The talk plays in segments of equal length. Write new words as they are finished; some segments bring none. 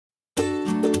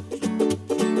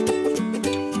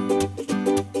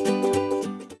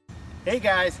Hey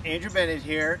guys, Andrew Bennett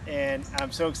here, and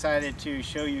I'm so excited to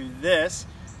show you this.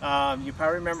 You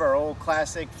probably remember our old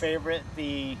classic favorite,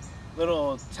 the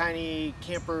little tiny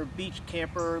camper, beach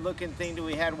camper looking thing that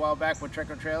we had a while back with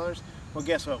Trekker trailers. Well,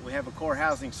 guess what? We have a core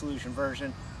housing solution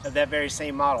version of that very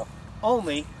same model.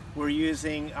 Only we're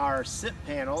using our SIP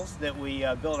panels that we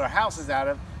build our houses out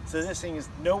of. So this thing is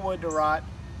no wood to rot,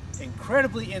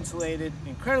 incredibly insulated,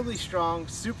 incredibly strong,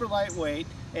 super lightweight,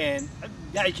 and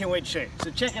I can't wait to show you.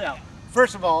 So check it out.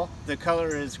 First of all, the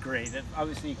color is great.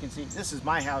 Obviously you can see this is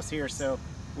my house here, so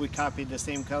we copied the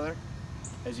same color.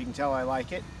 As you can tell, I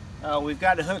like it. We've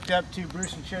got it hooked up to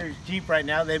Bruce and Sherry's Jeep right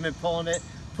now. They've been pulling it.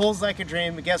 Pulls like a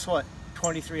dream, but guess what?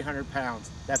 2,300 pounds.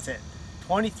 That's it.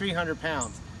 2,300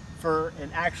 pounds for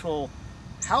an actual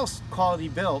house quality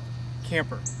built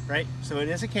camper, right? So it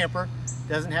is a camper.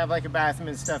 Doesn't have like a bathroom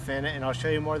and stuff in it, and I'll show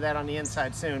you more of that on the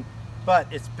inside soon. But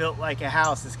it's built like a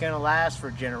house. It's gonna last for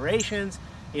generations.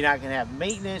 You're not gonna have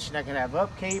maintenance, you're not gonna have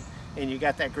upkeep, and you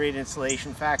got that great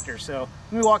insulation factor. So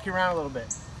let me walk you around a little bit.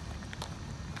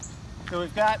 So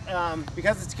we've got,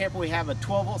 because it's a camper, we have a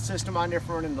 12-volt system on there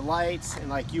for running the lights and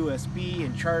like USB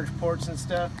and charge ports and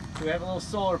stuff. So we have a little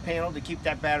solar panel to keep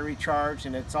that battery charged,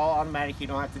 and it's all automatic. You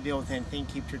don't have to deal with anything.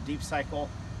 Keeps your deep cycle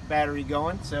battery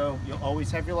going, so you'll always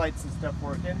have your lights and stuff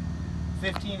working.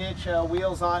 15-inch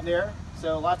wheels on there,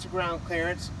 so lots of ground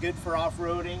clearance, good for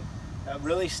off-roading,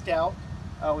 really stout.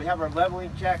 We have our leveling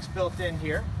jacks built in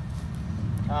here.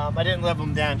 I didn't level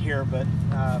them down here, but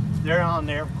they're on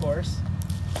there, of course.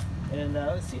 And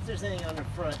let's see if there's anything on the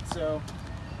front. So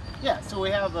yeah, so we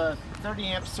have a 30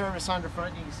 amp service on the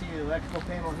front. You can see the electrical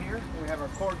panel here. We have our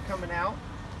cord coming out.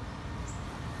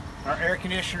 Our air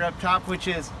conditioner up top, which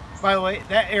is, by the way,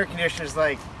 that air conditioner is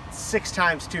like 6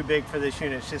 times too big for this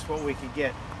unit. It's just what we could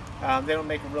get. They don't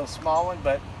make a real small one,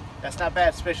 but that's not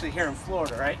bad, especially here in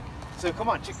Florida, right? So come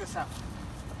on, check this out.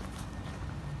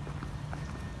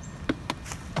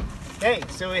 Okay,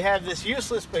 so we have this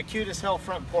useless but cute as hell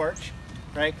front porch,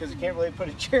 right? Because you can't really put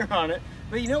a chair on it.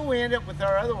 But you know, we end up with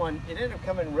our other one. It ended up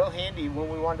coming real handy when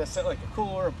we wanted to set like a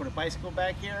cooler or put a bicycle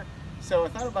back here. So I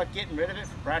thought about getting rid of it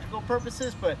for practical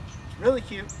purposes, but it's really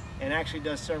cute and actually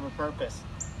does serve a purpose.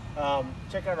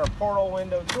 Check out our portal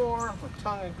window door with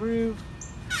tongue and groove.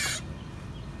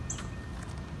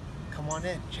 Come on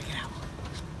in, check it out.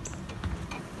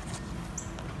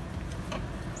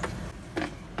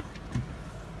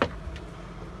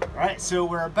 All right, so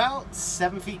we're about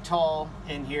 7 feet tall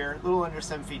in here, a little under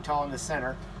 7 feet tall in the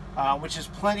center, which is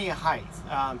plenty of height.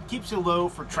 Keeps you low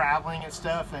for traveling and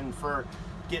stuff, and for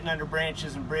getting under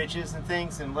branches and bridges and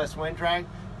things, and less wind drag,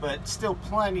 but still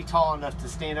plenty tall enough to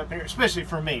stand up here, especially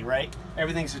for me, right?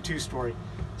 Everything's a 2-story.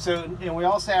 So, and we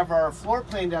also have our floor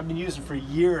plan that I've been using for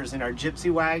years in our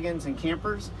gypsy wagons and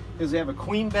campers, is we have a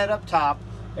queen bed up top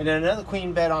and then another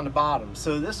queen bed on the bottom.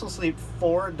 So this will sleep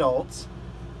 4 adults.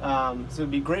 So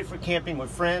it'd be great for camping with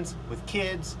friends, with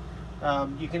kids.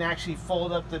 You can actually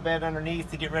fold up the bed underneath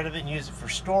to get rid of it and use it for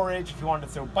storage. If you want to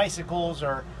throw bicycles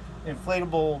or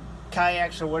inflatable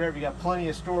kayaks or whatever, you got plenty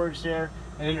of storage there.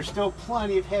 And then there's still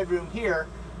plenty of headroom here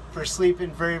for sleeping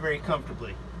very, very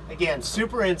comfortably. Again,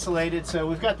 super insulated, so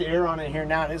we've got the air on in here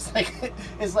now, and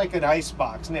it's like an ice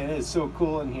box. Man, it is so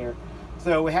cool in here.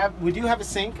 So we do have a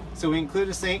sink, so we include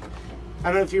a sink. I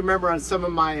don't know if you remember, on some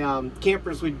of my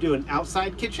campers we do an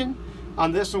outside kitchen.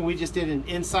 On this one we just did an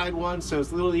inside one, so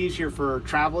it's a little easier for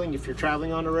traveling if you're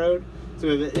traveling on the road. So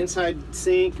we have an inside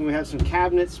sink, and we have some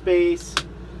cabinet space.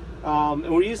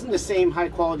 And we're using the same high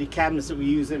quality cabinets that we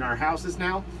use in our houses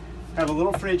now. Have a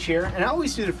little fridge here, and I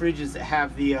always do the fridges that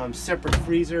have the separate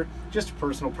freezer, just a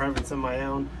personal preference on my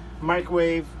own.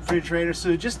 Microwave, refrigerator,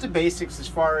 so just the basics as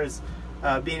far as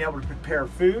being able to prepare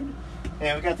food.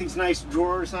 And we got these nice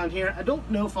drawers on here. I don't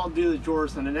know if I'll do the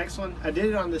drawers on the next one. I did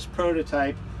it on this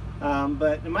prototype,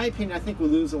 but in my opinion, I think we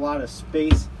lose a lot of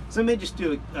space. So I may just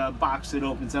do a box that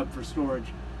opens up for storage.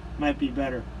 Might be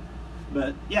better.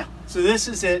 But yeah, so this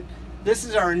is it. This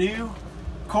is our new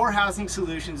Core Housing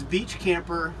Solutions beach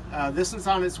camper. This one's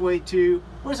on its way to,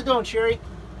 where's it going, Sherry?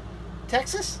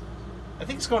 Texas? I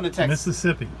think it's going to Texas.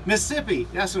 Mississippi. Mississippi,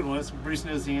 that's what it was. Bruce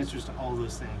knows the answers to all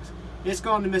those things. It's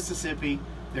going to Mississippi.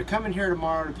 They're coming here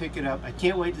tomorrow to pick it up. I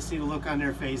can't wait to see the look on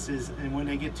their faces and when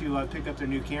they get to pick up their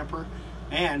new camper.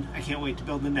 And I can't wait to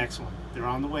build the next one. They're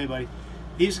on the way, buddy.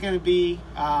 These are going to be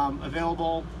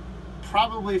available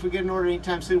probably, if we get an order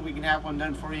anytime soon, we can have one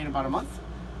done for you in about a month,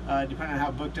 depending on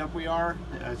how booked up we are.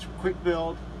 It's a quick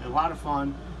build, a lot of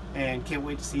fun, and can't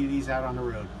wait to see these out on the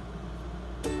road.